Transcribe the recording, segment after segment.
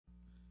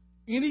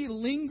Any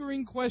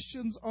lingering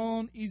questions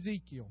on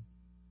Ezekiel?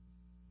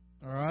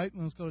 All right,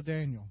 let's go to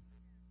Daniel.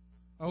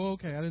 Oh,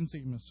 okay. I didn't see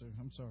you, Mister.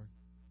 I'm sorry.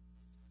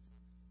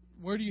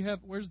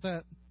 Where's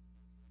that?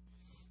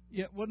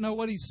 Yeah,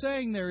 what he's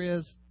saying there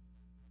is,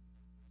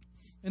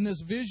 in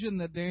this vision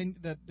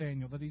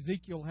that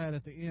Ezekiel had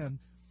at the end,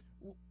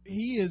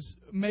 he is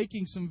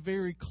making some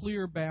very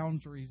clear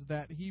boundaries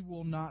that he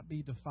will not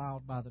be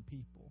defiled by the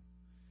people.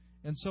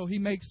 And so he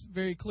makes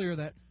very clear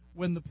that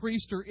when the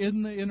priests are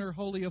in the inner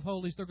Holy of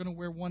Holies, they're going to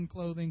wear one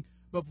clothing,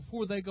 but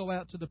before they go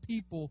out to the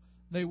people,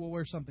 they will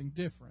wear something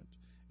different.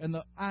 And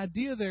the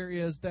idea there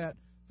is that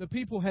the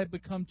people had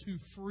become too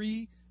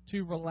free,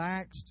 too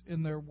relaxed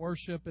in their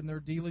worship and their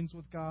dealings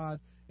with God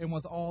and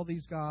with all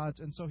these gods.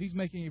 And so he's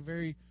making a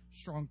very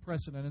strong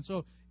precedent. And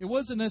so it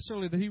wasn't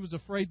necessarily that he was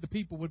afraid the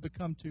people would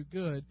become too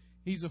good.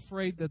 He's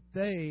afraid that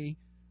they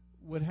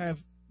would have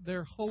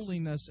their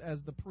holiness as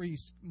the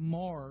priest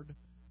marred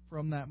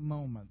from that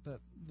moment, that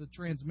the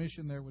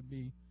transmission there would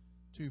be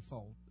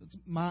twofold. It's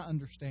my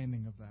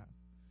understanding of that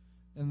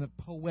and the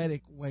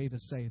poetic way to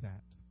say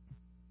that.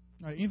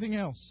 All right, anything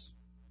else?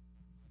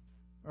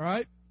 All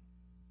right?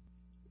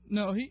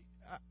 No,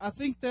 I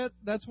think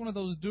that's one of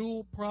those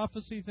dual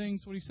prophecy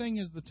things. What he's saying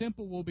is the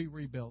temple will be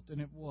rebuilt,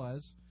 and it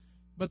was,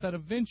 but that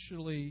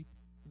eventually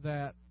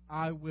that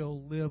I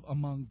will live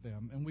among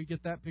them. And we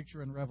get that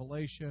picture in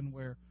Revelation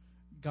where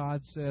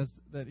God says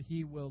that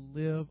He will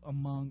live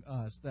among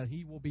us, that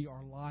He will be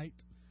our light,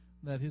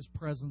 that His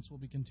presence will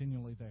be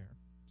continually there.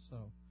 So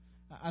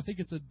I think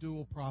it's a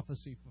dual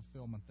prophecy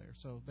fulfillment there.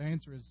 So the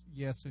answer is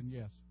yes and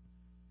yes.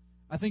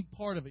 I think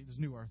part of it is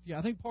New Earth. Yeah,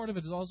 I think part of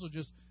it is also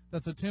just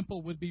that the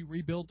temple would be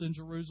rebuilt in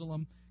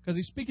Jerusalem, because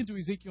he's speaking to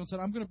Ezekiel and said,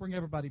 I'm going to bring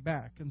everybody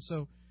back. And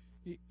so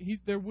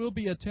there will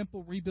be a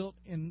temple rebuilt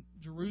in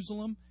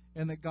Jerusalem,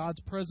 and that God's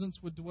presence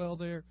would dwell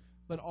there.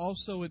 But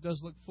also it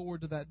does look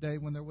forward to that day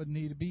when there would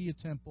need to be a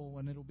temple,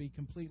 and it'll be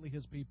completely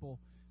His people,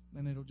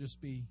 and it'll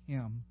just be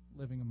Him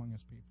living among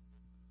His people.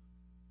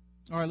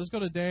 All right, let's go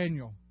to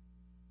Daniel.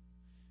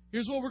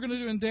 Here's what we're going to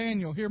do in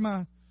Daniel. Here are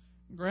my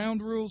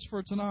ground rules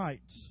for tonight.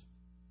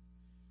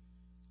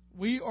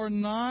 We're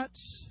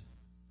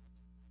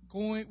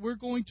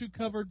going to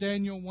cover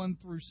Daniel 1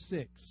 through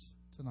 6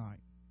 tonight.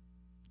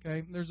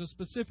 Okay? There's a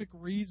specific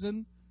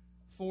reason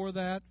for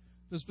that.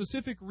 The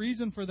specific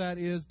reason for that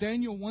is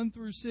Daniel 1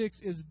 through 6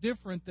 is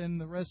different than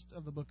the rest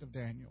of the book of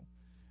Daniel.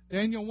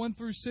 Daniel 1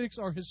 through 6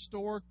 are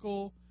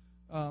historical.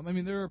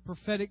 There are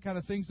prophetic kind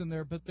of things in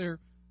there, but they're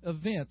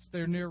events,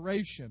 they're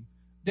narration.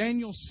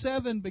 Daniel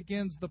 7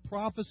 begins the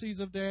prophecies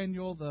of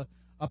Daniel, the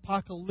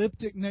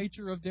apocalyptic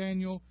nature of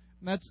Daniel.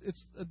 And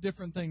it's a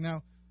different thing.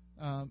 Now,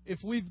 if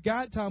we've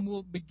got time,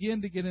 we'll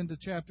begin to get into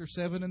chapter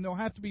 7, and there'll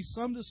have to be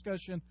some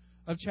discussion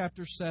of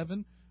chapter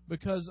 7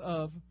 because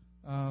of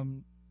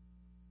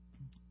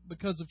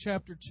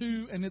chapter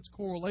 2 and its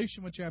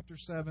correlation with chapter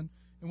 7,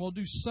 and we'll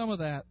do some of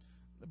that.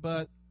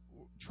 But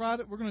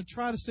we're going to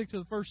try to stick to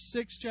the first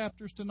 6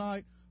 chapters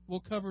tonight. We'll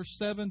cover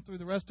 7 through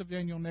the rest of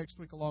Daniel next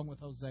week, along with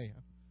Hosea.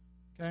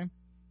 Okay?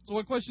 So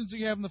what questions do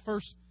you have in the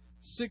first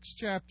 6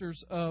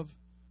 chapters of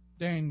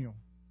Daniel?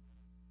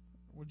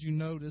 Would you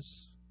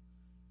notice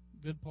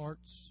good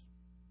parts?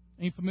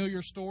 Any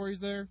familiar stories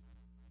there?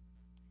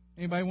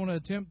 Anybody want to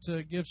attempt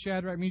to give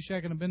Shadrach,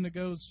 Meshach, and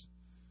Abednego's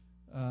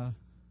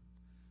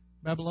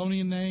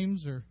Babylonian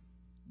names, or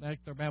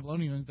they're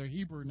Babylonian names, they're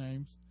Hebrew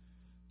names?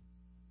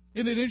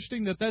 Isn't it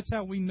interesting that that's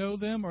how we know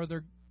them, or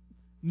their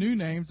new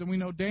names, and we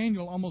know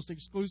Daniel almost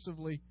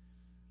exclusively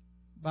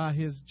by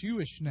his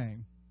Jewish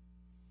name?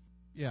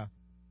 Yeah,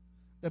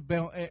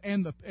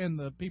 and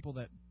the people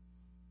that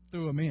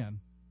threw him in.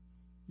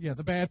 Yeah,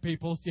 the bad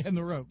people, and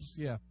the ropes.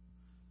 Yeah,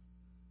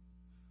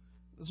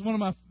 it's one of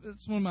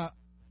my.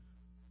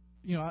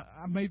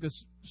 I made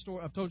this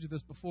story. I've told you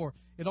this before.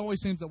 It always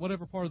seems that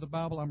whatever part of the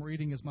Bible I'm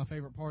reading is my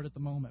favorite part at the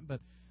moment. But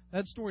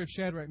that story of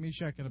Shadrach,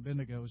 Meshach, and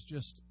Abednego is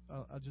just.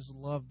 I just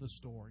love the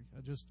story.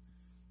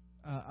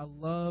 I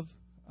love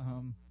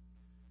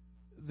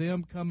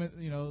them coming.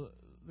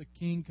 The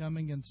king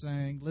coming and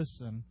saying,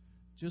 "Listen,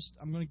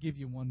 I'm going to give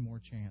you one more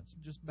chance.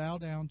 Just bow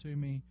down to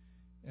me,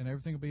 and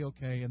everything will be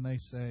okay." And they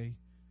say,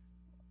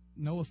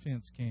 "No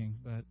offense, King,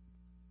 but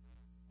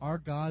our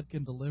God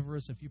can deliver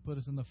us if you put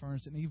us in the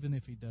furnace, and even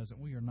if He doesn't,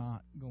 we are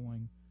not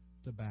going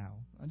to bow."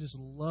 I just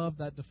love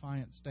that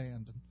defiant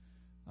stand.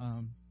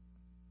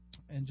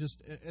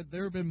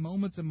 There have been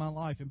moments in my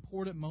life,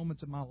 important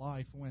moments in my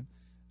life, when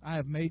I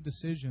have made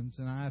decisions,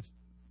 and I have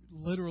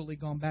literally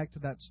gone back to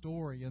that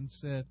story and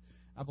said,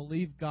 I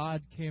believe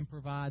God can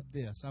provide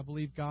this. I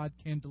believe God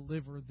can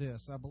deliver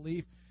this. I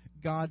believe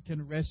God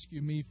can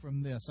rescue me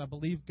from this. I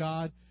believe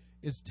God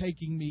is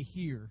taking me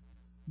here.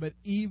 But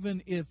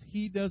even if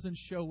He doesn't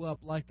show up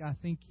like I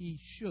think He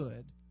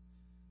should,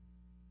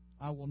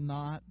 I will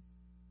not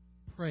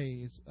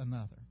praise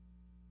another.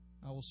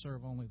 I will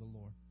serve only the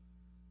Lord.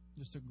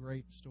 Just a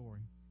great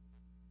story.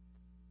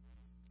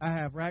 I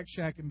have Rack,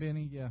 Shack, and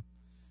Benny. Yeah.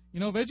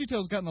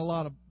 VeggieTales got in a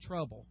lot of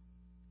trouble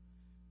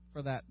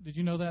for that. Did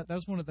you know that? That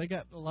was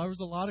there was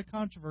a lot of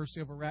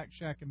controversy over Rack,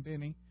 Shack, and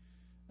Benny.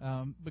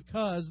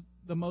 because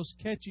the most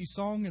catchy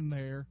song in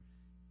there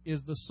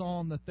is the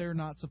song that they're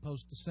not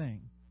supposed to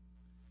sing.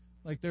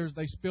 Like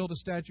they spilled a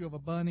statue of a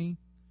bunny,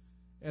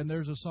 and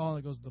there's a song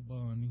that goes, the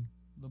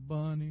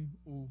bunny,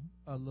 ooh,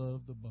 I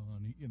love the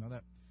bunny. You know,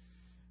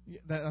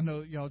 that I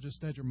know y'all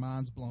just had your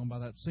minds blown by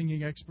that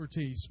singing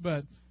expertise,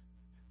 but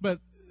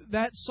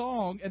that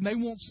song, and they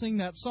won't sing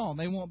that song.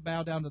 They won't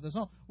bow down to the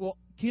song. Well,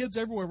 kids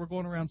everywhere were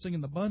going around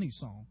singing the bunny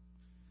song.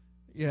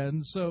 Yeah,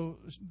 and so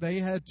they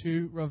had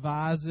to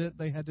revise it.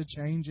 They had to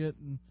change it,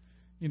 and,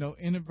 you know,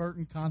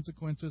 inadvertent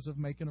consequences of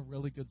making a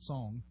really good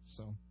song.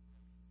 So,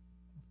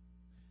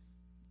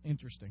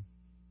 interesting.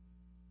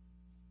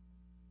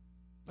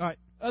 All right,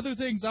 other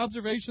things,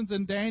 observations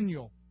in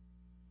Daniel.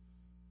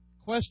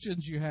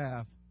 Questions you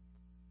have.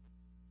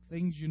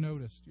 Things you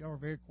noticed. Y'all are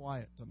very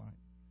quiet tonight.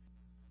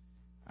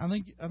 I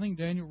think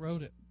Daniel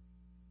wrote it.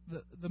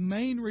 The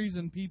main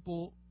reason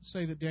people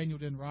say that Daniel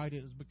didn't write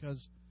it is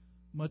because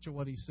much of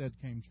what he said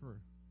came true.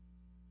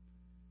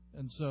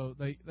 And so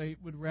they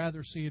would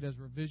rather see it as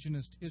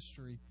revisionist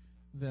history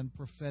than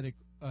prophetic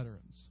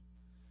utterance.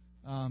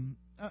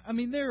 I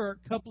mean, there are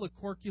a couple of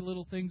quirky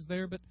little things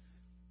there, but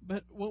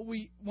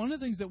one of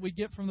the things that we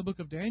get from the book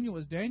of Daniel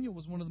is Daniel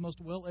was one of the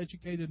most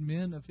well-educated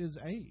men of his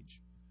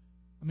age.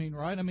 I mean,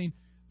 right? I mean,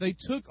 they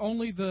took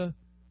only the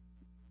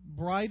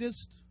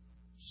brightest,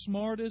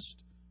 smartest,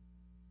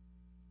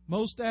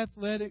 most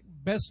athletic,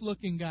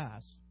 best-looking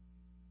guys.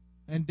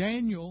 And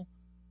Daniel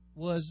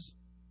was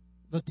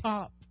the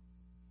top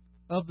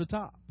of the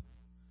top.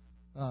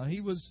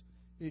 He was,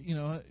 you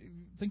know,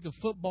 think of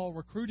football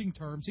recruiting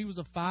terms. He was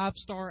a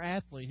 5-star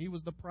athlete. He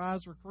was the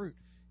prize recruit.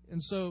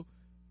 And so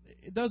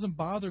it doesn't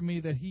bother me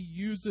that he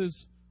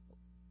uses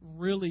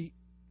really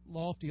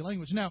lofty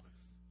language. Now,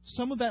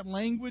 some of that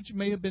language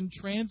may have been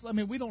translated. I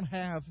mean, we don't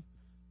have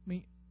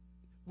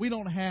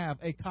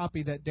a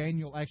copy that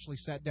Daniel actually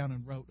sat down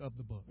and wrote of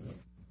the book.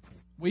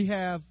 We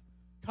have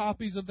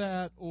copies of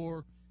that,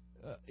 or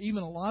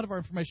even a lot of our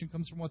information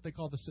comes from what they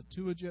call the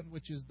Septuagint,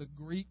 which is the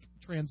Greek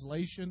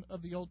translation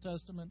of the Old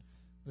Testament.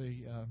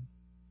 It's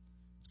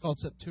called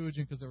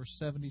Septuagint because there were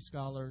 70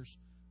 scholars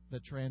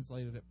that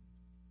translated it,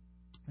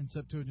 and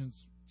Septuagint's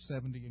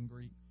 70 in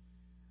Greek.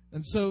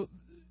 And so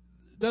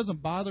it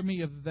doesn't bother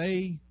me if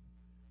they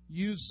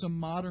use some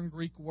modern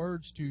Greek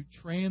words to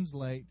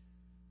translate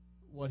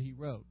what he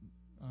wrote.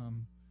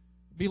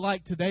 It'd be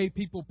like today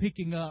people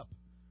picking up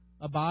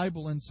a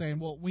Bible and saying,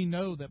 well, we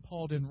know that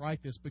Paul didn't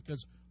write this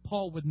because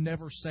Paul would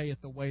never say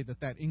it the way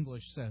that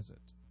English says it.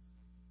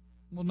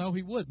 Well, no,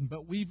 he wouldn't,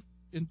 but we've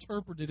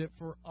interpreted it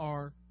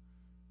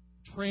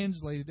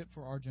translated it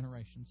for our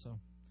generation. So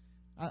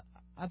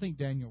I think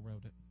Daniel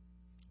wrote it.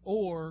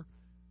 Or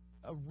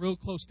a real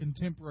close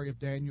contemporary of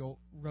Daniel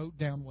wrote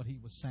down what he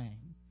was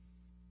saying.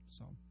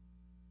 So,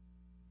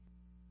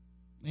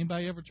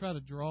 anybody ever try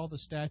to draw the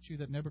statue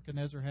that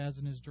Nebuchadnezzar has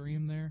in his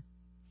dream there?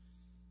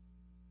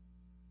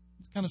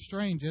 It's kind of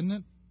strange, isn't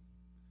it?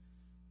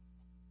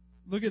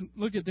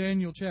 Look at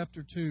Daniel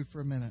chapter 2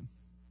 for a minute.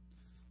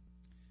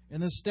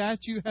 And the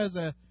statue has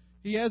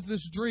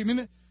this dream.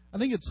 And I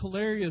think it's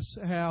hilarious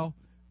how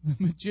the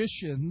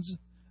magicians,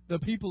 the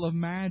people of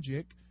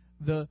magic,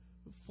 the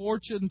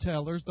fortune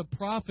tellers, the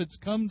prophets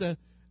come to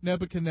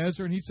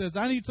Nebuchadnezzar and he says,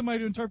 I need somebody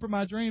to interpret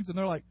my dreams. And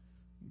they're like,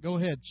 go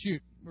ahead,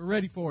 shoot. We're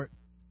ready for it.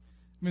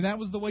 I mean, that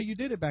was the way you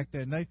did it back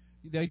then.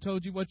 They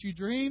told you what you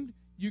dreamed,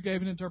 you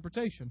gave an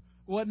interpretation.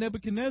 What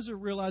Nebuchadnezzar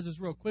realizes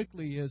real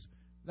quickly is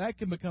that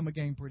can become a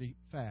game pretty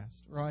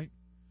fast, right?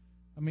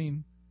 I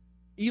mean,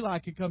 Eli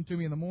could come to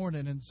me in the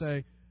morning and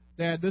say,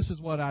 Dad, this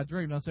is what I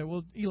dreamed. And I say,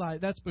 well, Eli,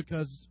 that's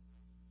because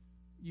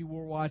you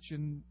were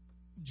watching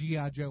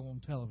G.I. Joe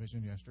on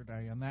television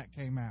yesterday and that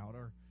came out.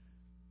 Or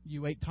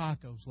you ate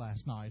tacos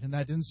last night and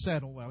that didn't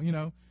settle well. You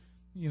know,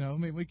 I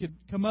mean, we could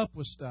come up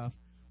with stuff.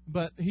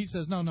 But he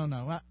says, no.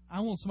 I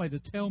want somebody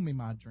to tell me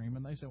my dream.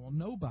 And they say, well,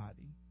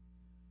 nobody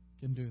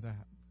can do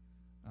that.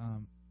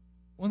 One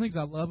of the things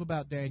I love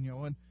about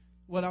Daniel, and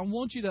what I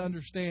want you to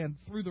understand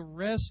through the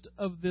rest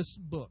of this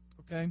book,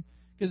 okay?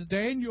 Because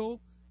Daniel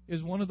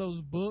is one of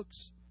those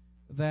books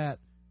that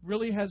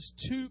really has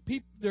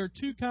there are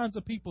two kinds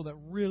of people that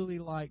really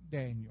like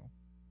Daniel.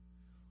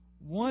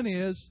 One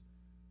is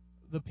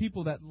the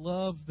people that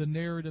love the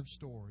narrative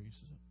stories.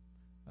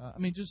 I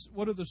mean, just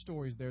what are the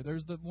stories there?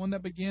 There's the one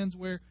that begins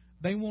where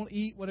they won't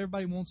eat what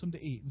everybody wants them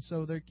to eat, and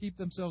so they keep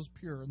themselves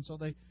pure, and so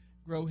they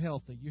grow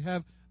healthy. You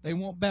have they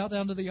won't bow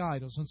down to the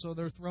idols, and so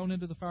they're thrown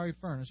into the fiery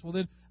furnace. Well,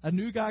 then a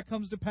new guy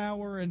comes to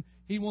power, and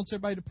he wants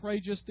everybody to pray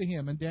just to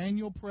him. And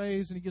Daniel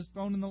prays, and he gets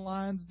thrown in the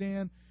lion's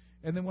den.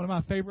 And then one of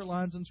my favorite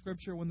lines in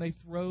Scripture, when they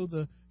throw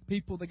the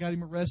people that got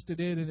him arrested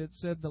in, and it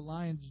said the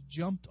lions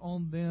jumped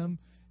on them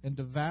and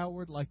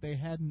devoured like they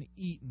hadn't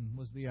eaten,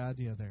 was the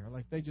idea there.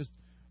 Like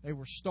they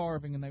were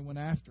starving, and they went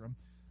after him.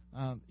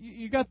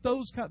 You got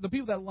the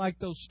people that like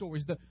those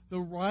stories, the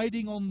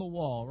writing on the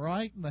wall,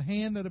 right? The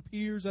hand that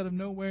appears out of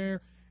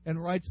nowhere and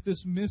writes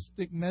this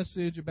mystic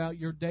message about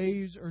your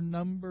days are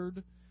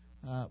numbered.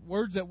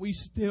 Words that we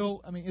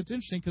still, I mean, it's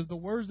interesting because the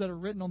words that are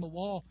written on the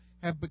wall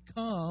have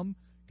become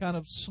kind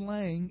of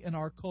slang in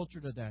our culture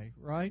today,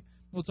 right?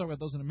 We'll talk about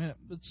those in a minute.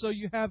 But so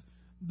you have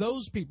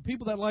those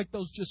people that like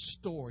those just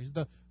stories.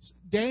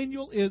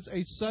 Daniel is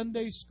a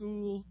Sunday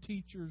school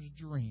teacher's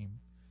dream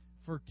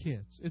for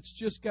kids. It's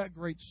just got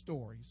great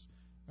stories,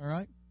 all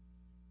right?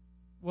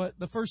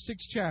 The first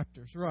 6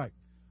 chapters, right?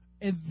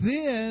 And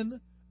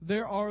then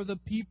there are the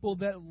people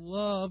that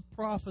love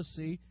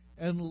prophecy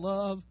and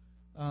love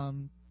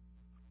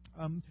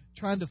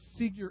trying to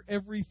figure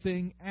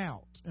everything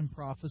out in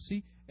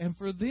prophecy. And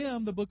for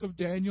them, the book of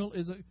Daniel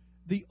is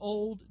the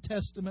Old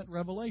Testament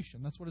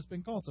revelation. That's what it's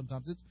been called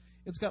sometimes.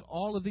 It's got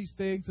all of these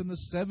things in the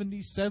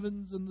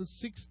 77s and the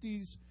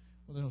 60s.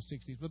 Well, there are no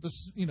 60s, but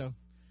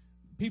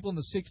people in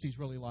the 60s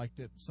really liked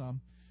it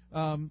some.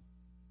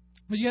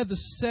 But you had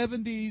the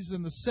 70s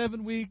and the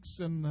 7 weeks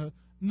and the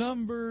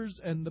numbers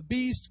and the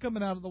beast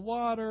coming out of the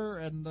water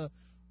and the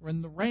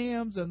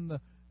rams and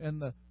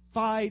the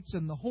fights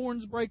and the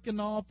horns breaking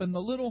off and the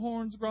little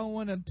horns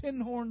growing and 10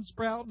 horns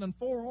sprouting and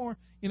 4 horns,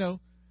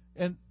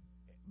 and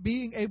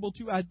being able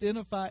to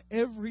identify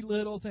every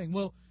little thing.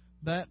 Well,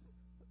 that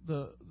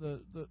the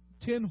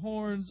 10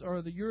 horns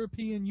are the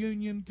European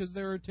Union because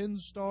there are 10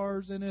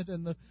 stars in it,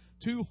 and the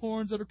 2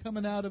 horns that are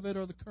coming out of it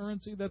are the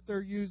currency that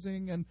they're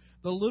using, and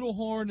the little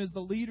horn is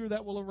the leader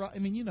that will arrive. I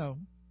mean,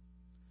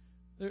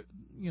 there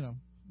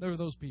are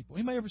those people.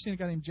 Anybody ever seen a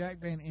guy named Jack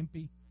Van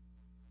Impe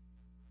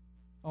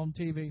on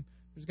TV?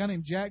 There's a guy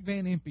named Jack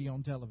Van Impe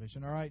on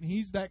television, all right? And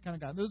he's that kind of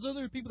guy. There's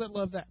other people that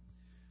love that.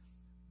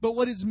 But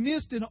what is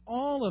missed in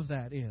all of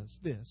that is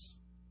this.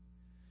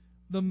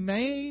 The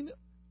main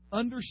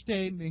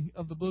understanding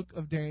of the book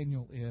of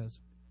Daniel is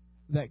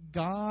that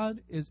God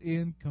is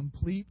in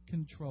complete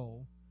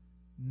control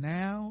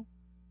now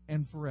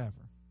and forever.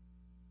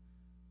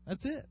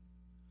 That's it.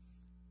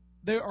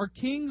 There are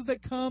kings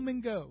that come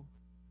and go.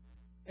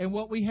 And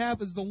what we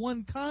have is the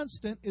one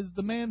constant is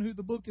the man who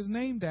the book is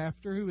named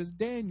after, who is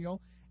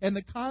Daniel. And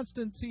the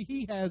constancy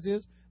he has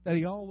is that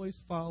he always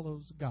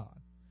follows God.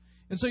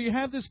 And so you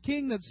have this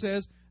king that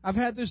says, I've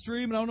had this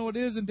dream and I don't know what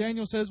it is. And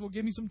Daniel says, well,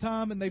 give me some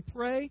time. And they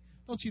pray.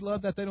 Don't you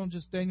love that? Daniel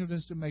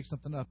doesn't make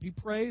something up. He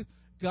prays.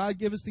 God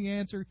give us the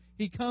answer.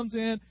 He comes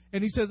in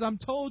and he says, I'm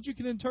told you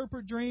can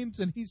interpret dreams.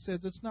 And he says,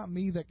 it's not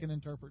me that can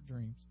interpret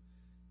dreams.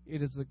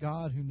 It is the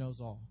God who knows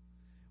all.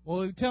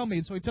 Well, tell me.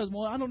 And so he tells him,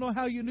 well, I don't know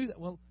how you knew that.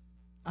 Well,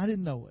 I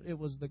didn't know it. It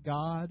was the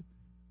God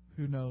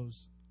who knows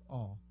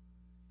all.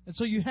 And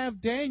so you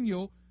have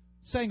Daniel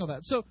saying all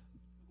that. So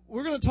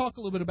we're going to talk a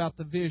little bit about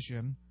the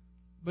vision,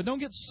 but don't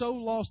get so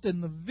lost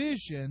in the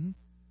vision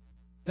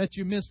that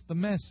you miss the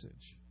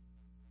message.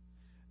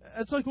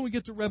 It's like when we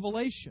get to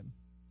Revelation.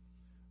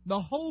 The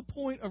whole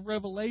point of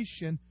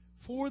Revelation,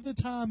 for the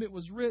time it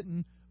was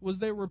written, was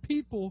there were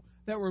people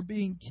that were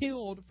being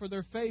killed for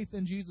their faith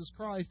in Jesus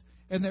Christ,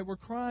 and they were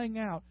crying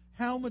out,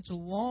 how much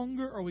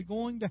longer are we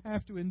going to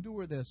have to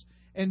endure this?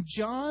 And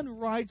John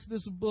writes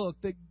this book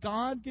that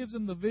God gives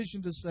him the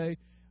vision to say,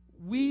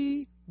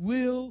 we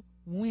will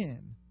win.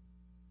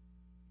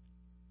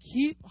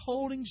 Keep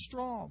holding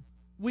strong.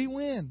 We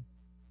win.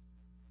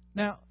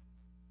 Now,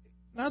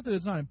 not that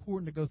it's not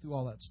important to go through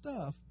all that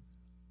stuff,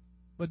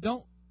 but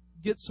don't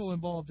get so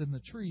involved in the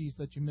trees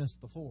that you miss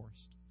the forest.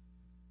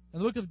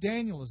 And the book of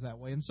Daniel is that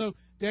way. And so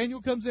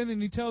Daniel comes in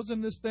and he tells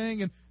him this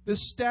thing, and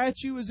this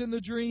statue is in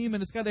the dream,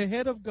 and it's got a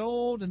head of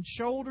gold and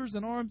shoulders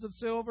and arms of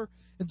silver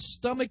and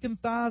stomach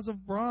and thighs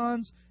of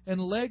bronze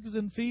and legs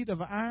and feet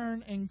of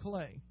iron and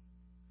clay.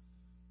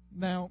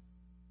 Now,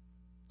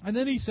 and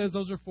then he says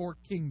those are 4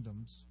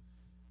 kingdoms.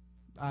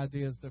 The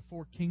idea is there are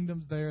 4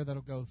 kingdoms there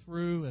that'll go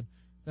through, and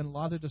been a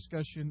lot of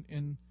discussion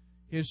in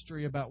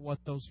history about what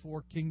those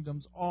 4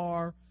 kingdoms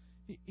are.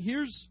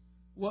 Here's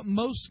what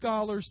most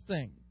scholars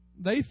think.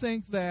 They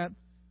think that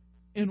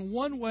in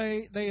one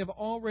way they have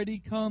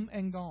already come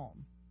and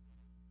gone.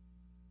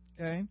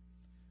 Okay?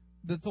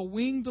 That the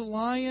winged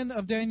lion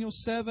of Daniel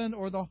 7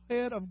 or the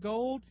head of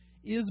gold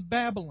is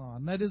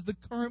Babylon. That is the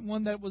current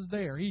one that was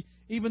there. He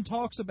even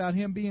talks about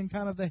him being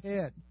kind of the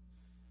head.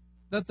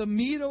 That the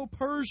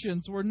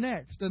Medo-Persians were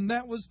next, and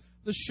that was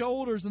the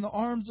shoulders and the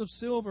arms of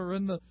silver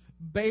and the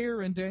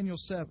bear in Daniel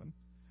 7.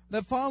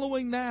 That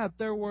following that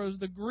there was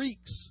the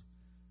Greeks.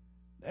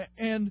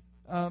 And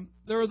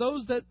there are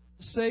those that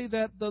say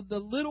that the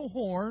little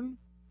horn,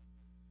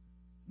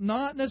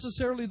 not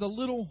necessarily the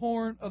little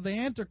horn of the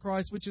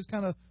Antichrist, which is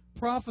kind of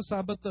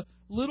prophesied, but the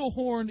little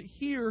horn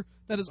here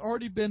that has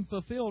already been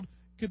fulfilled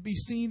could be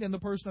seen in the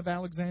person of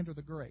Alexander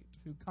the Great,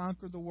 who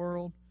conquered the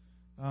world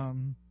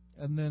and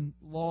then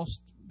lost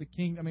the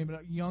kingdom. At a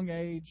young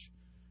age,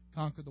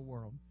 conquered the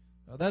world.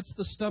 That's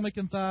the stomach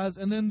and thighs.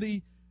 And then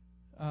the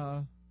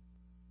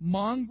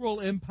mongrel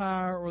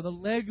empire, or the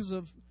legs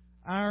of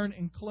iron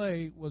and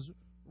clay, was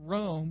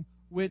Rome,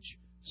 which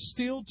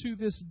still to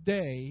this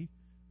day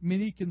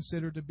many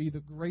consider to be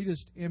the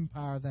greatest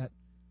empire that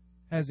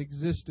has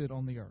existed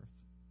on the earth.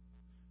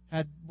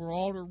 Had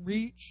broader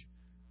reach.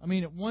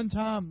 At one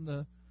time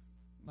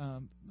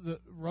the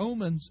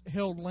Romans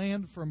held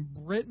land from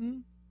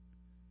Britain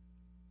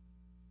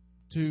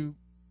to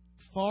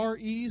Far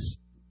East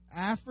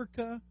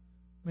Africa.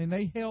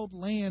 They held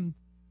land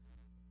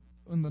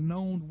in the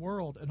known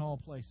world in all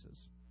places.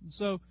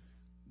 So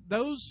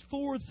those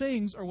four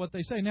things are what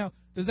they say. Now,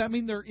 does that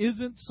mean there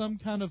isn't some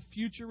kind of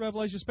future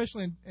revelation,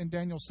 especially in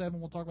Daniel 7,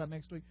 we'll talk about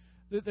next week?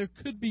 There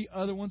could be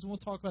other ones, and we'll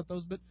talk about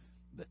those, but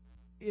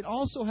it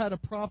also had a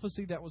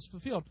prophecy that was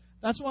fulfilled.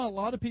 That's why a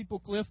lot of people,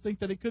 Cliff, think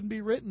that it couldn't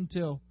be written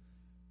till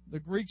the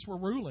Greeks were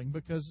ruling,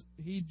 because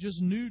he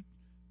just knew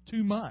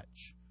too much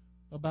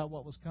about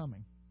what was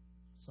coming.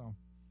 So,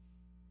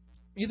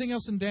 anything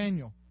else in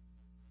Daniel?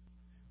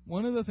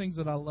 One of the things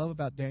that I love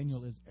about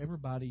Daniel is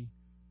everybody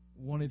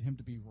wanted him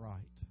to be right.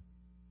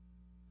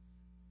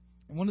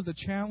 And one of the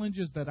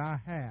challenges that I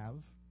have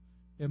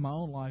in my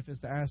own life is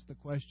to ask the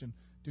question,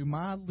 do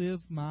I live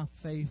my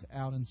faith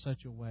out in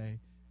such a way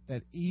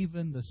that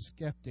even the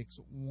skeptics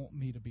want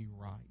me to be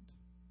right?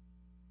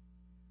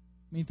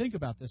 I mean, think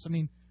about this. I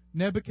mean,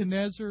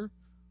 Nebuchadnezzar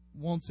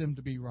wants him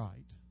to be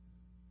right.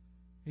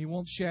 He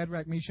wants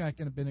Shadrach, Meshach,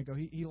 and Abednego.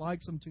 He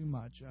likes them too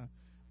much.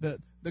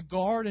 The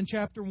guard in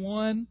chapter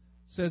 1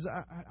 says,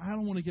 I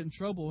don't want to get in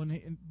trouble,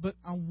 but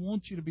I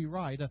want you to be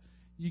right.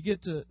 You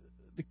get to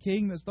the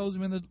king that throws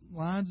him in the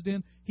lion's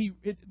den.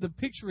 The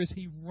picture is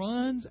he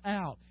runs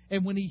out,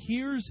 and when he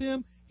hears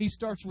him, he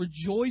starts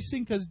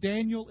rejoicing because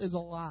Daniel is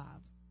alive.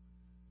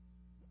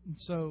 And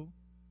so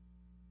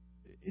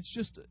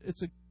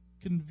it's a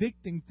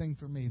convicting thing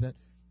for me that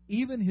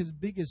even his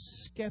biggest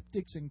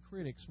skeptics and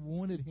critics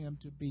wanted him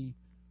to be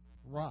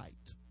right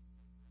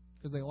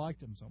because they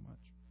liked him so much.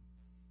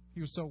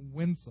 He was so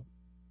winsome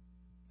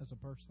as a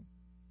person.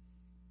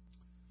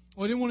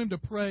 Well, they didn't want him to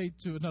pray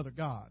to another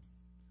god.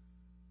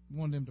 They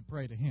wanted him to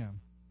pray to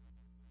him.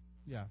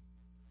 Yeah.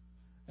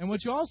 And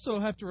what you also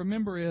have to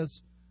remember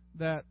is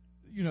that,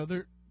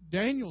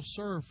 Daniel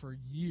served for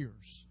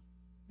years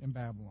in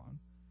Babylon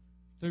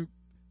through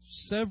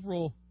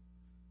several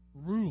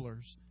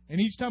rulers.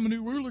 And each time a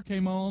new ruler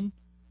came on,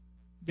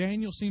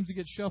 Daniel seems to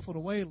get shuffled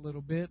away a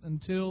little bit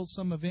until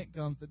some event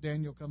comes that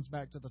Daniel comes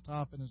back to the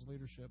top and his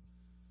leadership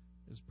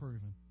is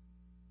proven.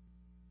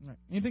 All right.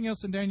 Anything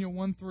else in Daniel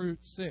 1 through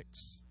 6?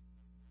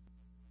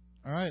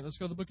 All right, let's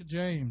go to the book of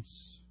James.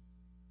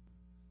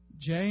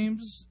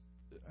 James,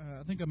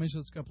 I think I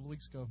mentioned this a couple of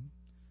weeks ago,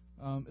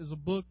 is a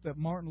book that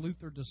Martin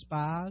Luther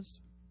despised.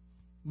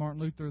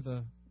 Martin Luther,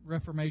 the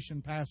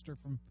Reformation pastor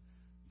from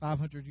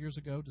 500 years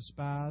ago,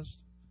 despised.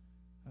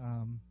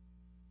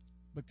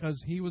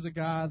 Because he was a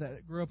guy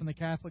that grew up in the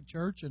Catholic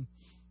Church and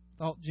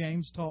thought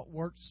James taught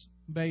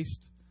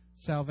works-based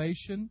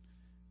salvation,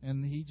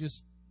 and he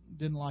just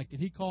didn't like it.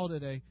 He called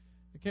it I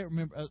can't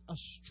remember, a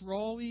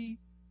strawy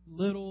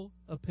little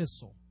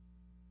epistle.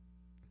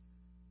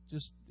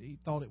 Just, he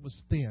thought it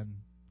was thin.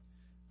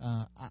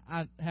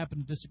 I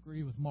happen to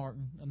disagree with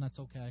Martin, and that's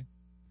okay.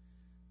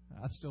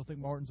 I still think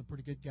Martin's a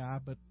pretty good guy,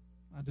 but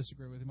I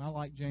disagree with him. I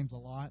like James a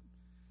lot.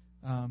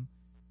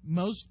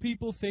 Most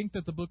people think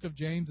that the book of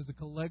James is a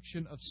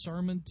collection of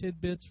sermon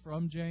tidbits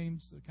from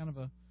James, kind of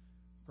a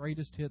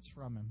greatest hits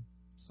from him.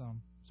 So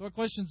what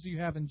questions do you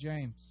have in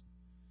James?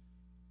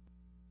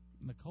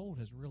 And the cold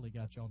has really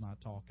got y'all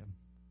not talking.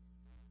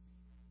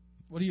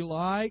 What do you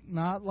like,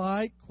 not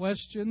like?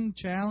 Question,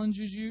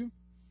 challenges you?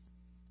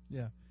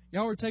 Yeah.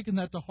 Y'all are taking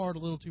that to heart a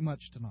little too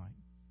much tonight.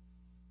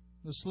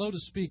 The slow to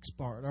speak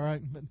part, all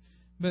right?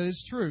 But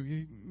it's true.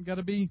 You got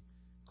to be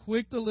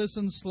quick to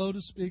listen, slow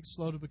to speak,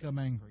 slow to become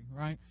angry,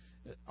 right?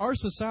 Our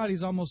society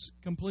is almost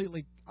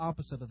completely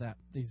opposite of that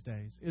these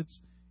days. It's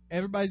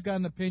everybody's got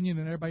an opinion,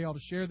 and everybody ought to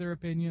share their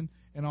opinion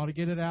and ought to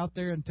get it out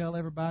there and tell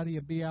everybody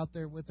and be out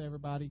there with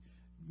everybody,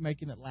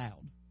 making it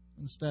loud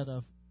instead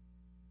of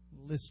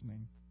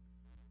listening,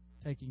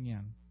 taking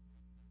in.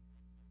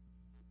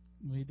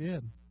 We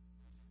did.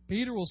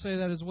 Peter will say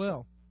that as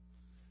well.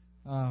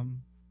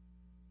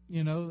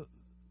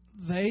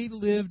 They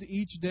lived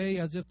each day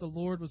as if the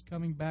Lord was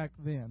coming back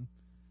then.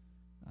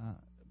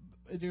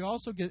 You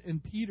also get in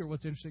Peter,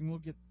 what's interesting, we'll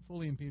get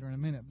fully in Peter in a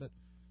minute, but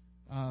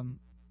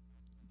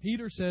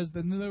Peter says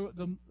that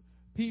the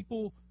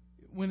people,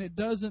 when it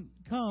doesn't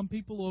come,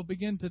 people will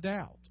begin to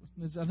doubt.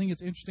 I think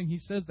it's interesting he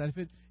says that. If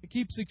it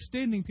keeps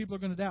extending, people are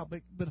going to doubt,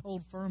 but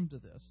hold firm to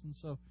this. And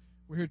so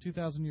we're here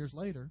 2,000 years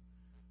later,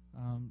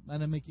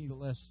 and I'm making it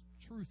less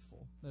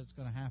truthful that it's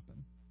going to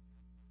happen.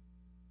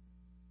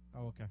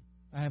 Oh, okay.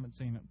 I haven't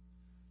seen it.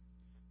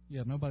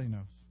 Yeah, nobody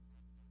knows.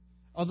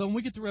 Although when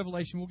we get to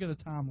Revelation, we'll get a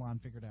timeline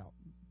figured out.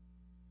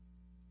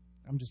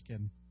 I'm just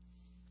kidding.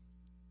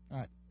 All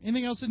right.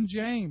 Anything else in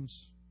James?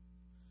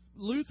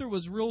 Luther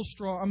was real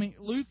strong. I mean,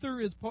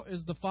 Luther is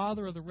the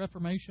father of the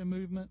Reformation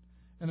movement,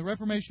 and the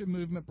Reformation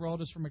movement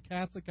brought us from a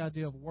Catholic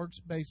idea of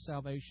works-based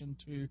salvation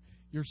to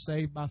you're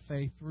saved by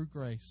faith through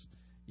grace.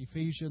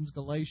 Ephesians,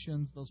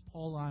 Galatians, those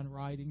Pauline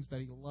writings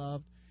that he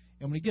loved.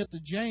 And when we get to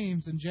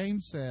James, and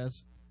James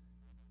says,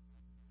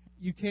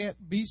 you can't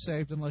be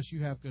saved unless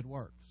you have good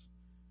works.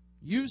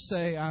 You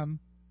say, I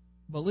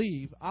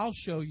believe. I'll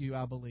show you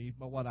I believe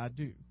by what I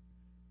do.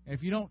 And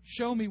if you don't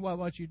show me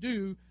what you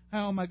do,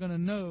 how am I going to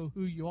know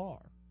who you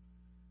are?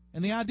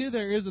 And the idea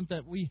there isn't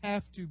that we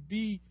have to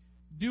be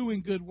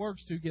doing good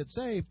works to get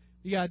saved.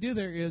 The idea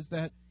there is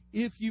that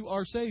if you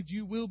are saved,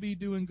 you will be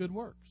doing good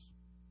works.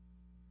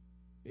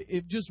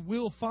 It just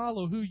will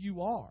follow who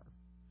you are.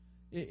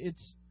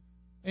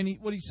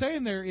 What he's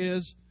saying there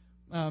is,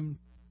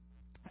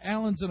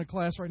 Alan's in a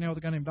class right now with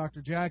a guy named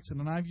Dr. Jackson,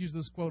 and I've used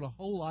this quote a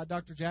whole lot.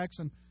 Dr.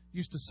 Jackson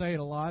used to say it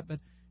a lot, but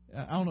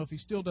I don't know if he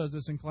still does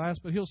this in class,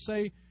 but he'll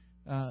say,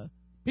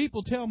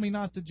 people tell me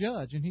not to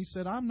judge. And he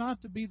said, I'm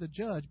not to be the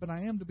judge, but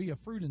I am to be a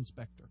fruit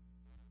inspector.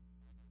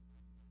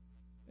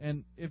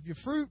 And if your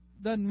fruit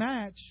doesn't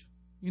match,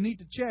 you need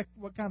to check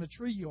what kind of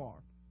tree you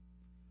are.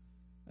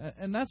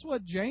 And that's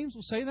what James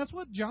will say, and that's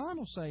what John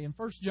will say in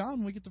 1 John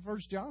when we get to 1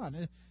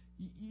 John.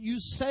 You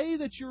say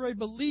that you're a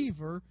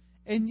believer,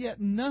 and yet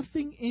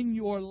nothing in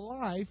your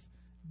life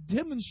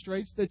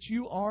demonstrates that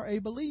you are a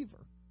believer.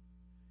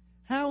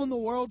 How in the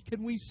world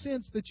can we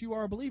sense that you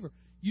are a believer?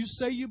 You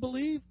say you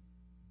believe?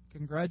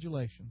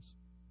 Congratulations.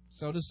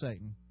 So does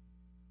Satan.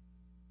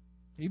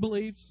 He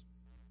believes.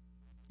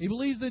 He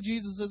believes that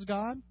Jesus is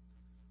God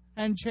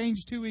and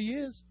changed who He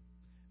is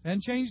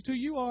and changed who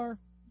you are.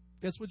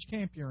 Guess which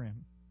camp you're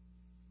in.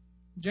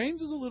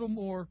 James is a little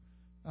more...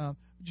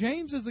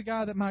 James is the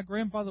guy that my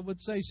grandfather would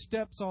say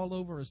steps all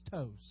over his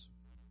toes.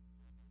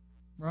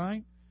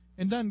 Right?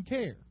 And doesn't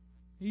care.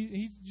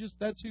 He's just,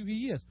 that's who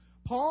he is.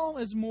 Paul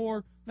is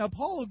more... Now,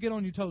 Paul will get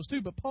on your toes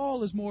too, but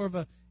Paul is more of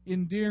a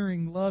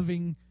endearing,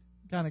 loving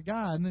kind of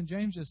guy. And then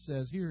James just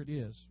says, here it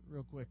is,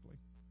 real quickly.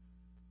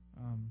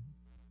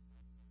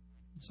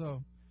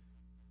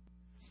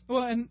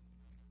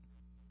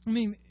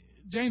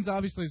 James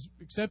obviously is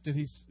accepted.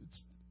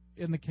 It's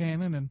in the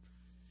canon. And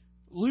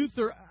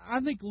Luther, I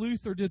think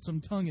Luther did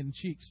some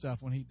tongue-in-cheek stuff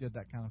when he did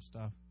that kind of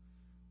stuff.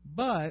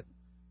 But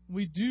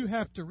we do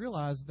have to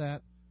realize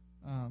that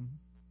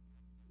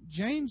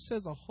James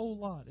says a whole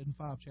lot in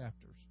 5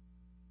 chapters.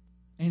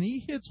 And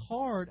he hits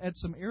hard at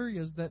some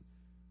areas that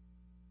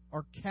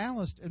are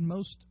calloused in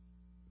most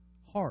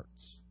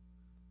hearts.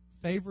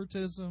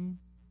 Favoritism,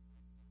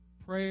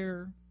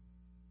 prayer,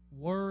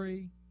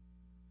 worry,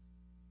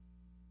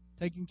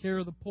 taking care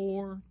of the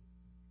poor,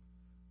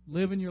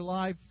 living your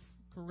life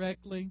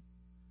correctly.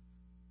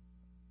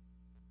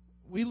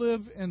 We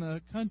live in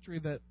a country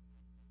that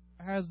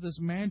has this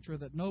mantra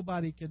that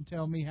nobody can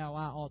tell me how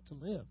I ought to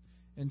live.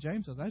 And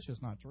James says that's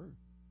just not true.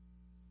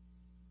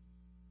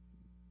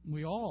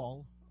 We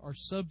all are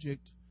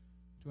subject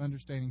to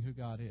understanding who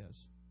God is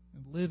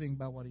and living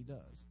by what He does.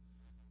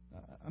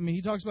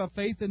 He talks about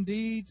faith and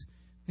deeds.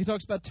 He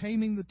talks about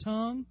taming the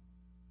tongue.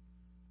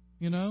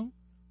 And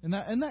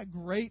that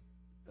great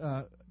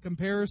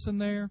comparison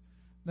there,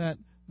 that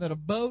a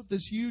boat,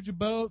 this huge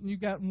boat, and you've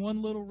got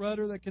one little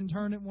rudder that can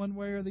turn it one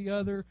way or the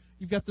other.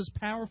 You've got this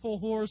powerful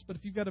horse, but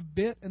if you've got a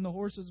bit in the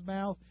horse's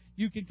mouth,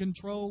 you can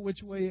control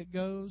which way it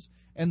goes.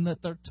 And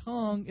that their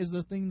tongue is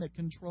the thing that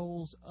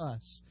controls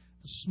us.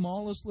 The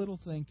smallest little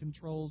thing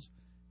controls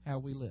how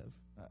we live.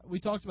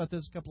 We talked about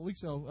this a couple of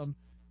weeks ago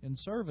in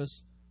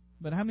service,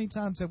 but how many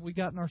times have we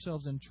gotten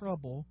ourselves in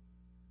trouble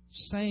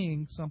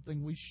saying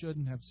something we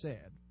shouldn't have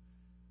said?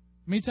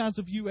 How many times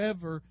have you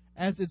ever,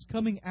 as it's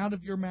coming out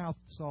of your mouth,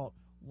 thought,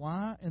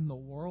 why in the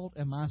world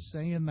am I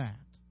saying that?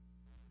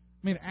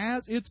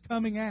 As it's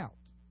coming out.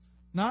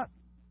 Not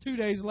 2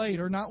 days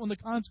later, not when the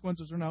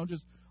consequences are known,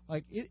 just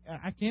like,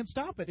 I can't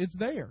stop it. It's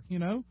there,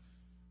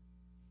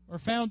 Or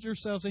found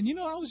yourself saying,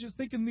 I was just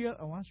thinking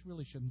I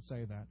really shouldn't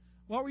say that.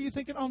 What were you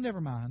thinking? Oh, never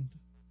mind.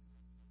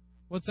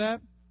 What's that?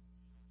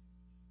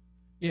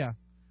 Yeah.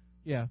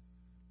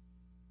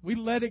 We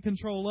let it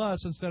control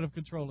us instead of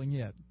controlling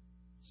it.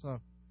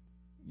 So,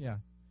 yeah.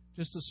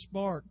 Just a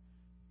spark.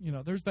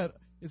 There's that,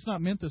 it's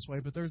not meant this way,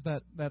 but there's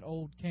that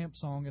old camp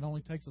song, it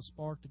only takes a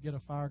spark to get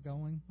a fire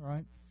going,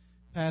 right?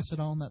 Pass it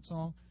on, that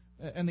song.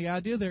 And the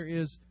idea there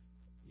is,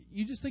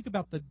 you just think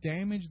about the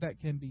damage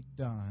that can be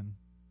done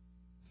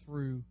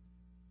through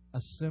a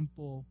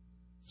simple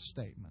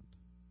statement.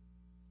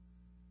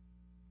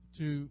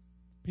 To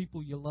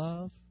people you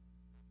love,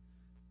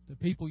 to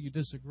people you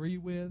disagree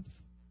with.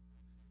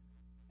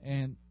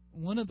 And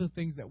one of the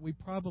things that we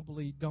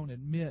probably don't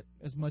admit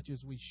as much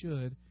as we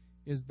should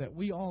is that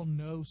we all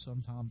know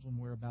sometimes when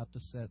we're about to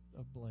set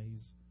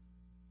ablaze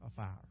a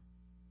fire.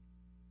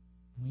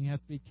 We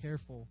have to be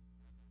careful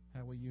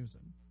how we use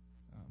it.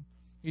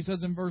 He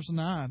says in verse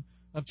 9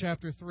 of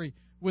chapter 3,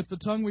 with the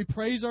tongue we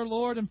praise our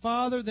Lord and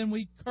Father, then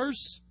we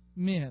curse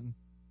men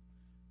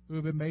who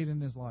have been made in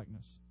His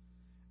likeness.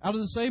 Out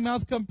of the same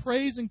mouth come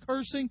praise and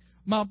cursing.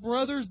 My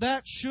brothers,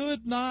 that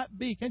should not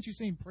be. Can't you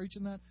see him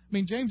preaching that?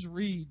 James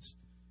reads.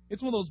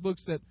 It's one of those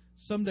books that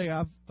someday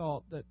I've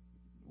thought that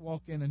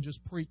walk in and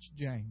just preach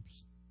James.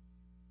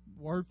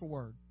 Word for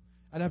word.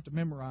 I'd have to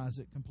memorize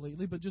it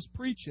completely, but just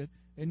preach it,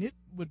 and it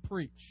would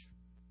preach.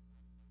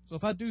 So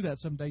if I do that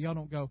someday, y'all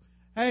don't go,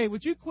 hey,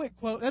 would you quit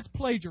quote? That's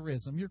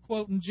plagiarism. You're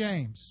quoting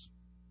James.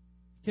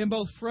 Can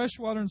both fresh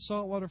water and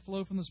salt water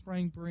flow from the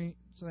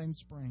same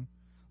spring?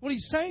 What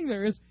he's saying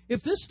there is,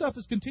 if this stuff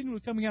is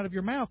continually coming out of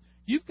your mouth,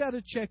 you've got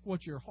to check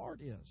what your heart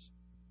is.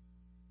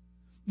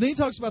 Then he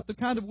talks about the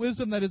kind of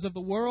wisdom that is of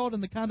the world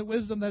and the kind of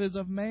wisdom that is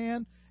of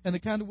man and the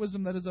kind of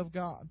wisdom that is of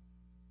God.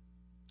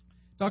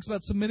 He talks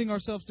about submitting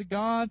ourselves to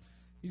God.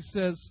 He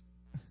says,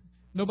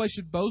 Nobody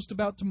should boast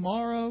about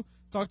tomorrow.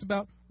 Talked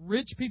about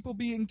rich people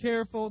being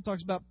careful.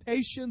 Talks about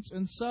patience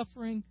and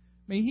suffering.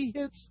 I mean, he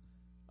hits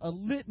a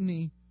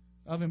litany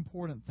of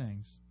important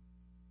things.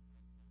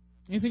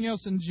 Anything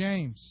else in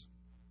James?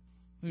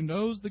 Who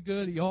knows the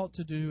good he ought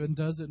to do and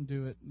doesn't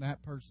do it, and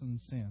that person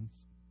sins.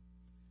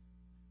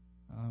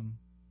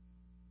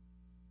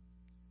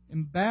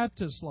 In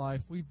Baptist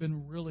life, we've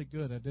been really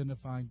good at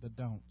identifying the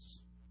don'ts.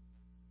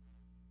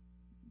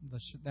 The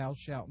thou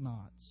shalt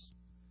nots.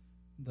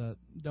 The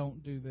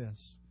don't do this.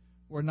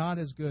 We're not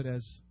as good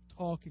as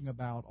talking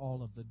about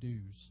all of the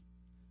do's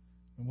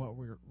and what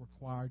we're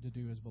required to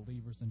do as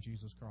believers in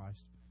Jesus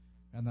Christ,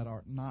 and that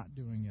our not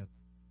doing it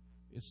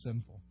is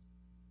sinful.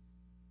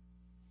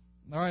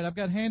 All right, I've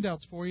got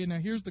handouts for you. Now,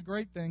 here's the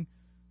great thing.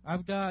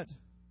 I've got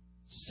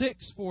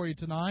 6 for you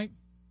tonight,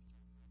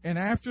 and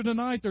after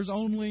tonight, there's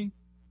only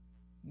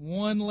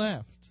 1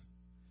 left,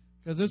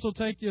 because this will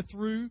take you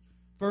through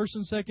 1st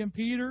and 2nd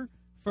Peter,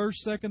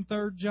 1st, 2nd,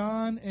 3rd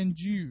John, and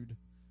Jude.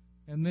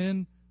 And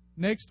then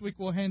next week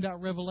we'll hand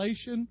out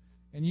Revelation,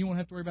 and you won't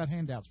have to worry about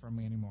handouts from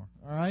me anymore.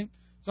 All right?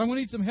 So I'm going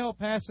to need some help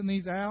passing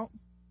these out.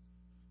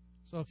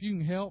 So if you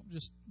can help,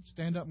 just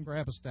stand up and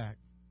grab a stack.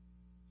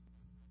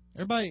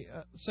 Everybody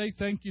say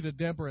thank you to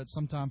Deborah at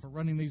some time for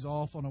running these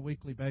off on a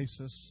weekly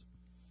basis.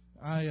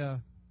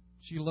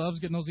 She loves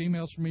getting those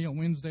emails from me on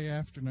Wednesday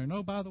afternoon.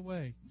 Oh, by the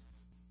way,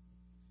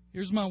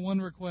 here's my one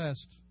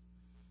request.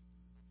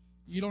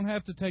 You don't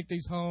have to take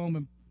these home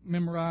and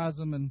memorize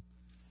them and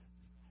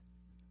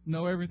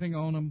know everything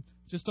on them.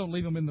 Just don't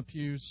leave them in the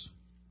pews.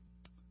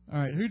 All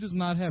right, who does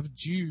not have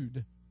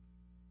Jude?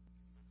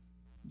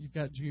 You've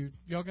got Jude.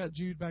 Y'all got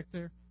Jude back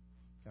there?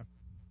 Okay.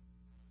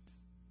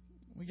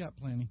 We got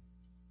plenty.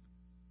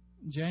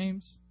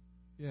 James?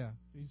 Yeah,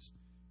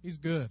 he's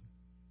good.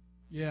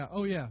 Yeah,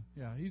 oh yeah.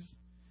 He's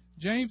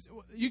James.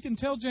 You can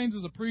tell James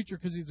is a preacher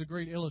because he's a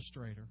great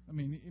illustrator. I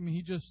mean,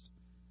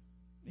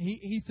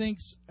 he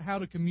thinks how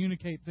to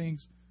communicate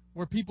things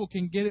where people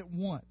can get it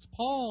once.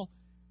 Paul,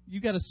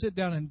 you got to sit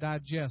down and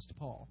digest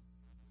Paul.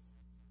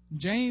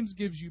 James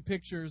gives you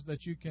pictures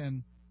that you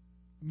can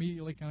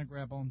immediately kind of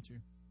grab onto.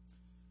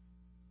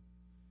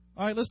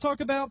 All right, let's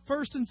talk about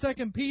 1st and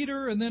 2nd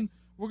Peter, and then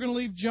we're going to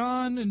leave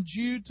John and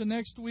Jude to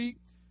next week.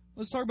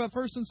 Let's talk about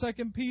 1st and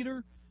 2nd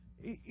Peter.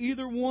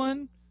 Either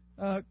one,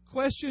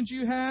 questions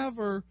you have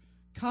or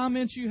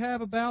comments you have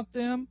about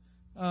them.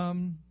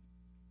 1st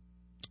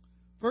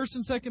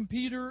and 2nd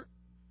Peter.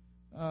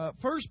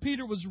 1st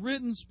Peter was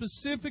written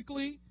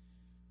specifically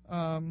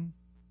to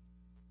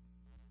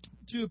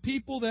a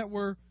people that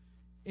were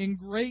in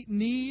great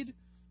need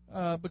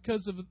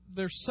because of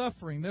their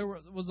suffering. There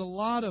was a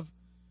lot of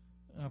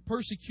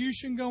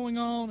persecution going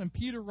on, and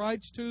Peter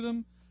writes to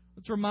them.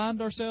 Let's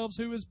remind ourselves,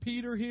 who is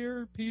Peter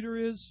here? Peter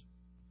is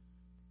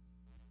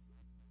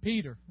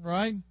Peter,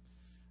 right?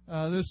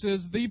 This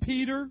is the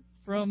Peter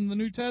from the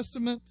New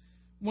Testament.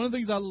 One of the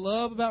things I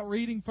love about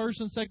reading 1st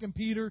and 2nd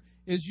Peter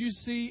is you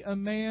see a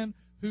man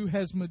who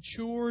has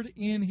matured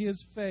in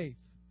his faith.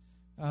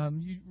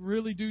 You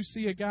really do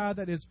see a guy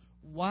that is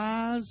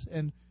wise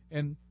and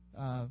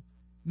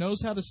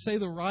knows how to say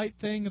the right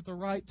thing at the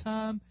right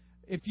time.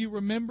 If you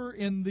remember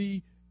in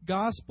the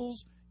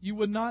Gospels, you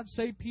would not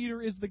say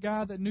Peter is the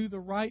guy that knew the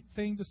right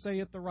thing to say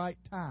at the right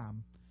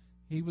time.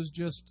 He was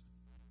just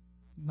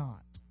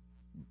not.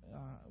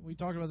 We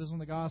talked about this in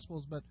the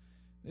Gospels, but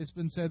it's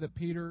been said that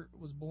Peter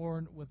was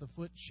born with a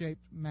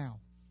foot-shaped mouth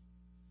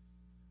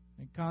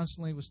and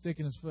constantly was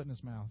sticking his foot in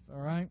his mouth.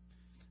 All right?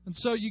 And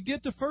so you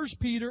get to 1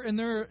 Peter, and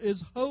there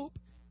is hope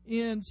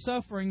in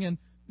suffering, and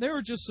there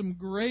are just some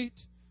great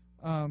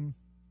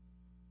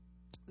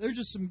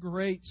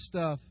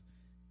stuff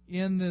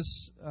in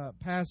this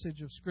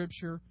passage of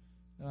Scripture,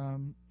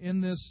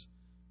 in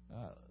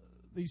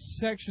these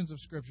sections of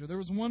Scripture. There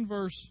was one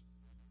verse,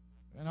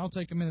 and I'll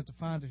take a minute to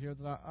find it here,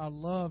 that I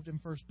loved in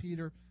 1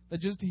 Peter that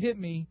just hit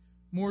me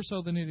more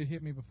so than it had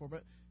hit me before.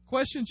 But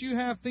questions you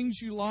have, things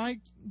you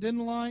liked,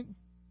 didn't like?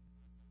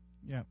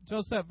 Yeah, tell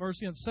us that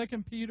verse again.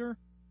 2 Peter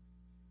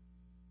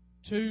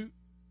 2,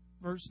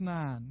 verse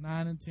 9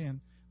 and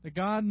 10. That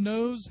God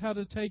knows how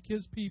to take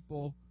His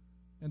people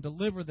and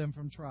deliver them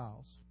from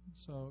trials.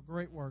 So,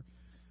 great work.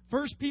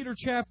 1 Peter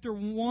chapter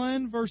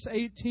 1, verse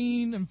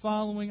 18 and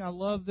following. I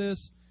love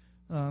this.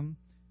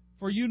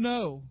 For you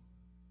know,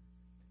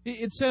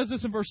 it says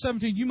this in verse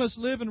 17, you must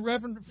live in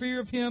reverent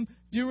fear of Him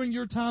during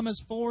your time as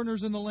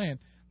foreigners in the land.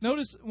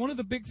 Notice, one of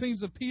the big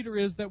things of Peter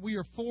is that we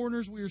are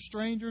foreigners, we are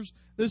strangers.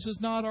 This is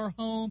not our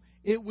home.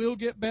 It will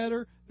get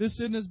better. This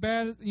isn't as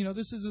bad,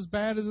 this is as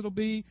bad as it'll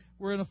be.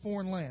 We're in a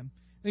foreign land.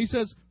 And he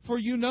says, for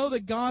you know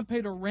that God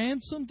paid a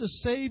ransom to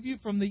save you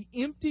from the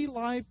empty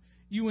life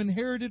you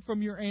inherited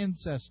from your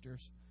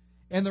ancestors.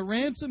 And the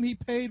ransom He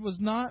paid was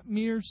not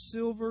mere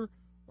silver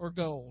or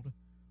gold.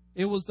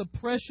 It was the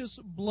precious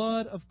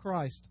blood of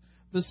Christ,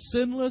 the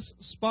sinless,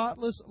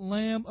 spotless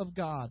Lamb of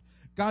God.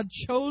 God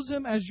chose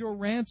Him as your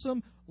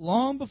ransom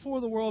long before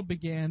the world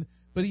began,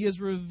 but He has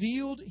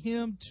revealed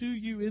Him to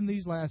you in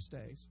these last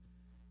days.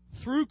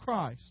 Through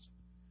Christ,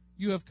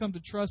 you have come to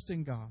trust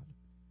in God.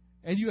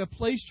 And you have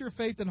placed your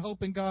faith and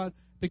hope in God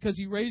because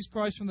He raised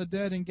Christ from the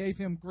dead and gave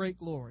Him great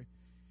glory.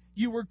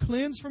 You were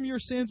cleansed from your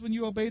sins when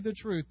you obeyed the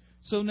truth.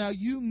 So now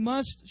you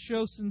must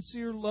show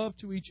sincere love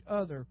to each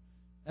other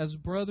as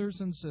brothers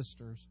and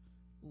sisters.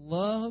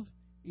 Love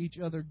each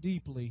other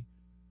deeply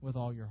with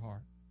all your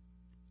heart.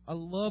 I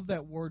love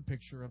that word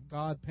picture of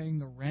God paying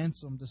the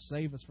ransom to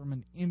save us from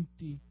an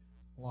empty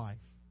life.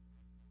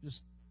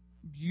 Just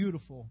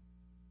beautiful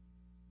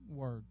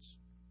words.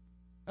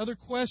 Other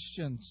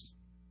questions?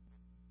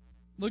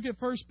 Look at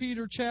 1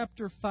 Peter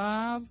chapter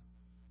 5.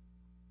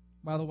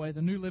 By the way,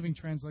 the New Living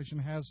Translation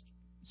has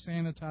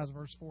sanitized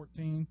verse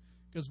 14,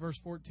 because verse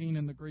 14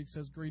 in the Greek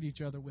says, greet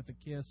each other with a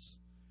kiss.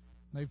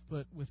 They've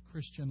put with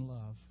Christian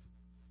love.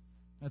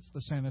 That's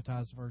the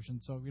sanitized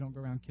version, so we don't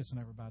go around kissing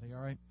everybody,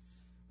 all right?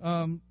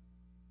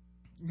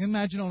 You can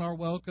imagine on our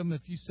welcome,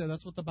 if you said,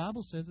 that's what the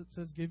Bible says, it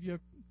says give you a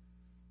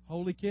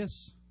holy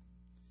kiss.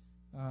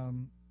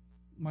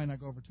 Might not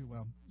go over too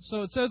well.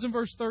 So it says in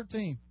verse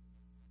 13,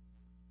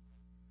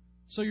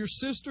 so your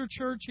sister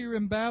church here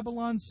in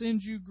Babylon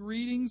sends you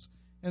greetings,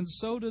 and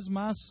so does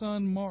my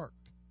son Mark.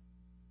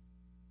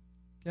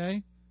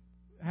 Okay?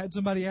 I had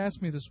somebody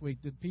ask me this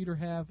week, did Peter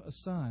have a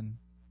son?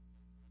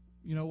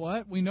 You know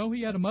what? We know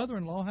he had a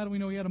mother-in-law. How do we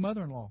know he had a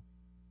mother-in-law?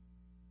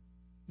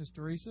 Miss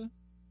Teresa?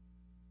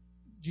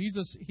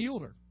 Jesus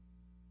healed her.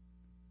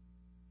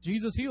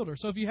 Jesus healed her.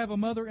 So if you have a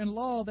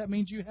mother-in-law, that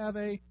means you have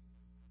a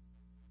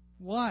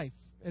wife.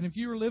 And if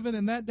you were living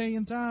in that day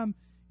and time,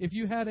 if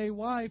you had a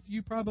wife,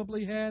 you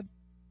probably had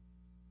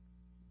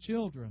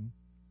children.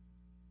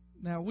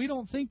 Now, we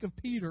don't think of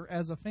Peter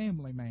as a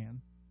family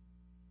man.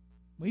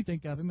 We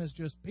think of him as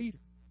just Peter.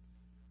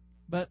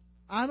 But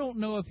I don't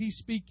know if he's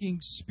speaking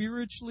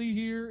spiritually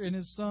here in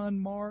his son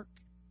Mark,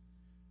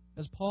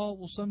 as Paul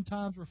will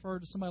sometimes refer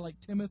to somebody like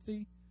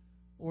Timothy,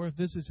 or if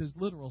this is his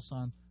literal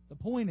son. The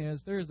point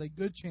is, there is a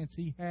good chance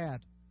he had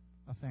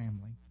a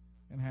family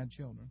and had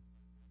children.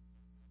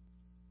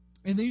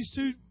 In these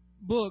two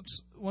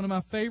books, one of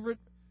my favorite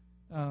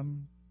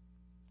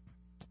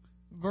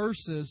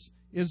verses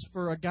is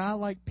for a guy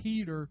like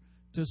Peter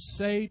to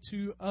say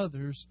to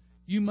others,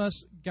 you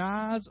must,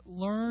 guys,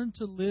 learn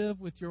to live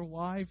with your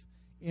wife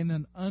in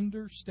an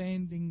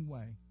understanding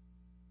way.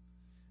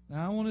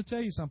 Now, I want to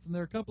tell you something.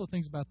 There are a couple of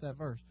things about that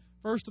verse.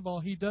 First of all,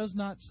 he does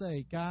not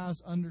say,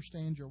 guys,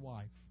 understand your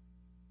wife.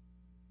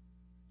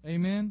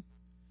 Amen?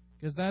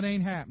 Because that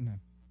ain't happening.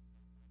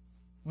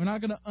 We're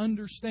not going to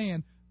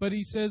understand. But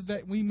he says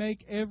that we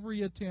make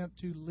every attempt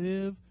to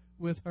live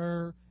with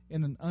her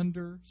in an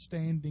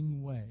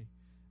understanding way.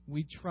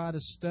 We try to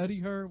study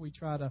her. We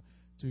try to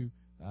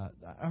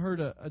I heard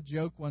a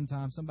joke one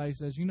time. Somebody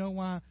says, you know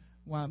why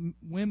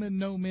women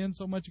know men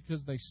so much?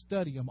 Because they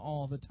study them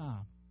all the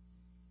time.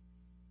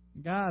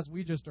 Guys,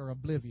 we just are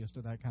oblivious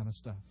to that kind of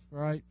stuff,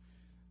 right?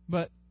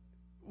 But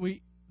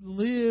we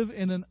live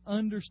in an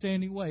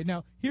understanding way.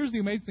 Now, here's the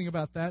amazing thing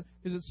about that,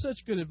 is it's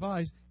such good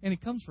advice, and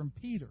it comes from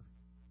Peter,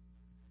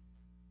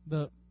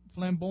 the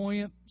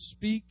flamboyant,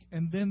 speak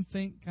and then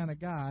think kind of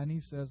guy, and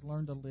he says,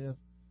 learn to live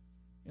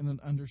in an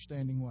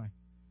understanding way.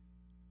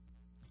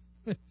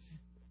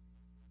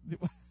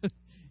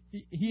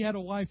 He had a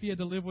wife he had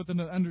to live with in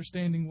an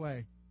understanding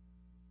way.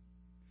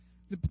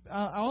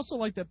 I also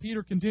like that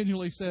Peter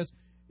continually says,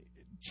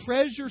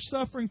 treasure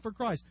suffering for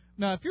Christ.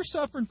 Now, if you're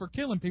suffering for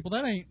killing people,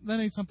 that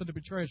ain't something to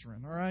be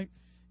treasuring, all right?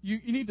 You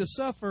need to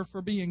suffer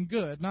for being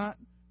good, not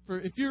for,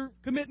 if you're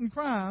committing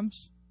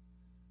crimes,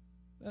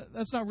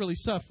 that's not really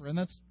suffering,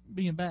 that's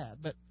being bad,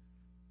 but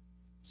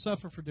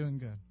suffer for doing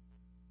good.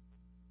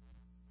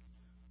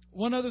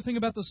 One other thing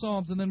about the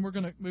Psalms, and then we're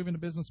going to move into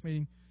business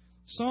meeting.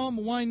 Psalm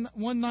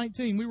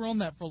 119, we were on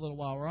that for a little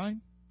while, right?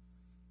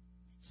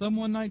 Psalm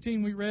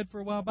 119 we read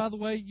for a while. By the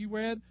way, you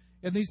read,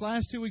 in these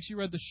last 2 weeks, you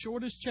read the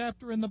shortest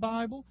chapter in the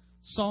Bible,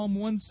 Psalm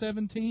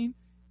 117,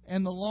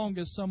 and the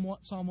longest, Psalm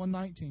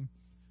 119.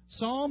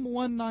 Psalm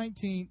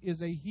 119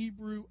 is a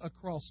Hebrew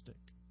acrostic.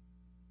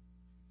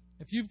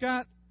 If you've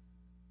got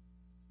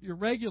your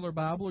regular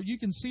Bible, or you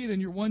can see it in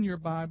your one-year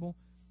Bible,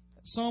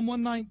 Psalm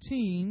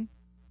 119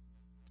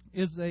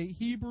 is a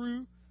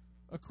Hebrew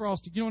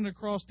acrostic. You know what an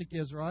acrostic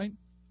is, right?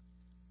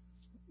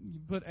 You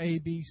put A,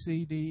 B,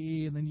 C, D,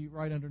 E, and then you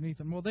write underneath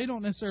them. Well, they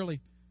don't necessarily...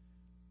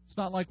 It's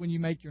not like when you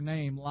make your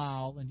name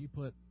Lyle and you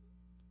put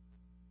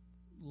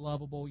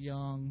lovable,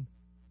 young,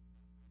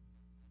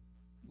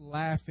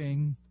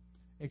 laughing,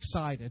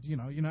 excited. You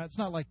know, it's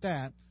not like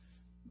that.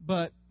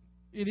 But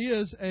it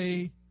is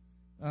an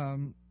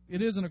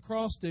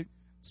acrostic.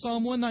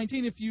 Psalm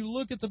 119, if you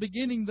look at the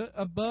beginning,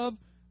 above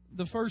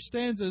the first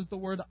stanza is the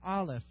word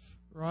Aleph,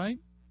 right?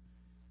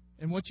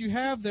 And what you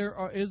have there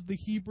is the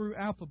Hebrew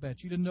alphabet.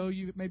 You didn't know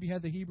you maybe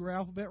had the Hebrew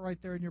alphabet right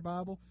there in your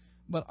Bible?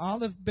 But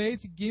Aleph, Beth,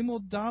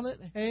 Gimel, Dalet,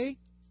 Hey,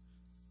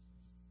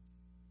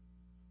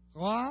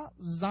 Ra,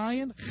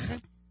 Zion,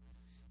 Chet,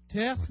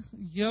 Tech,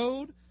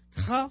 Yod,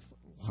 Kaf,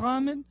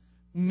 Ramen,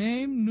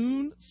 Mem,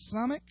 Nun,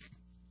 Samek.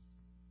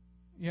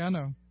 Yeah, I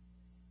know.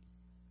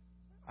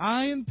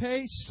 Ayin,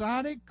 Pei,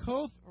 Sadek,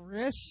 Koth,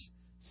 Resh,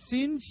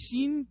 Sin,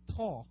 Shin,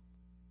 To.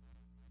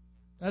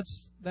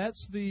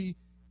 That's the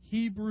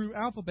Hebrew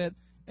alphabet.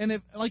 And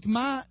if like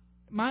my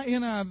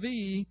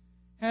NIV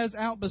has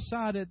out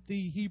beside it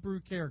the Hebrew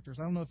characters.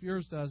 I don't know if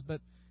yours does, but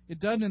it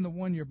doesn't in the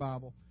one-year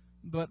Bible.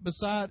 But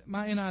beside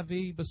my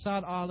NIV,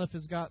 beside Aleph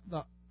has got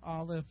the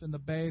Aleph, and the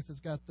Beth has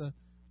got the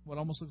what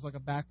almost looks like a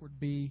backward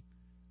B.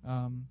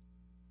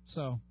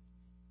 So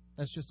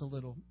that's just a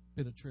little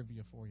bit of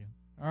trivia for you.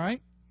 All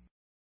right?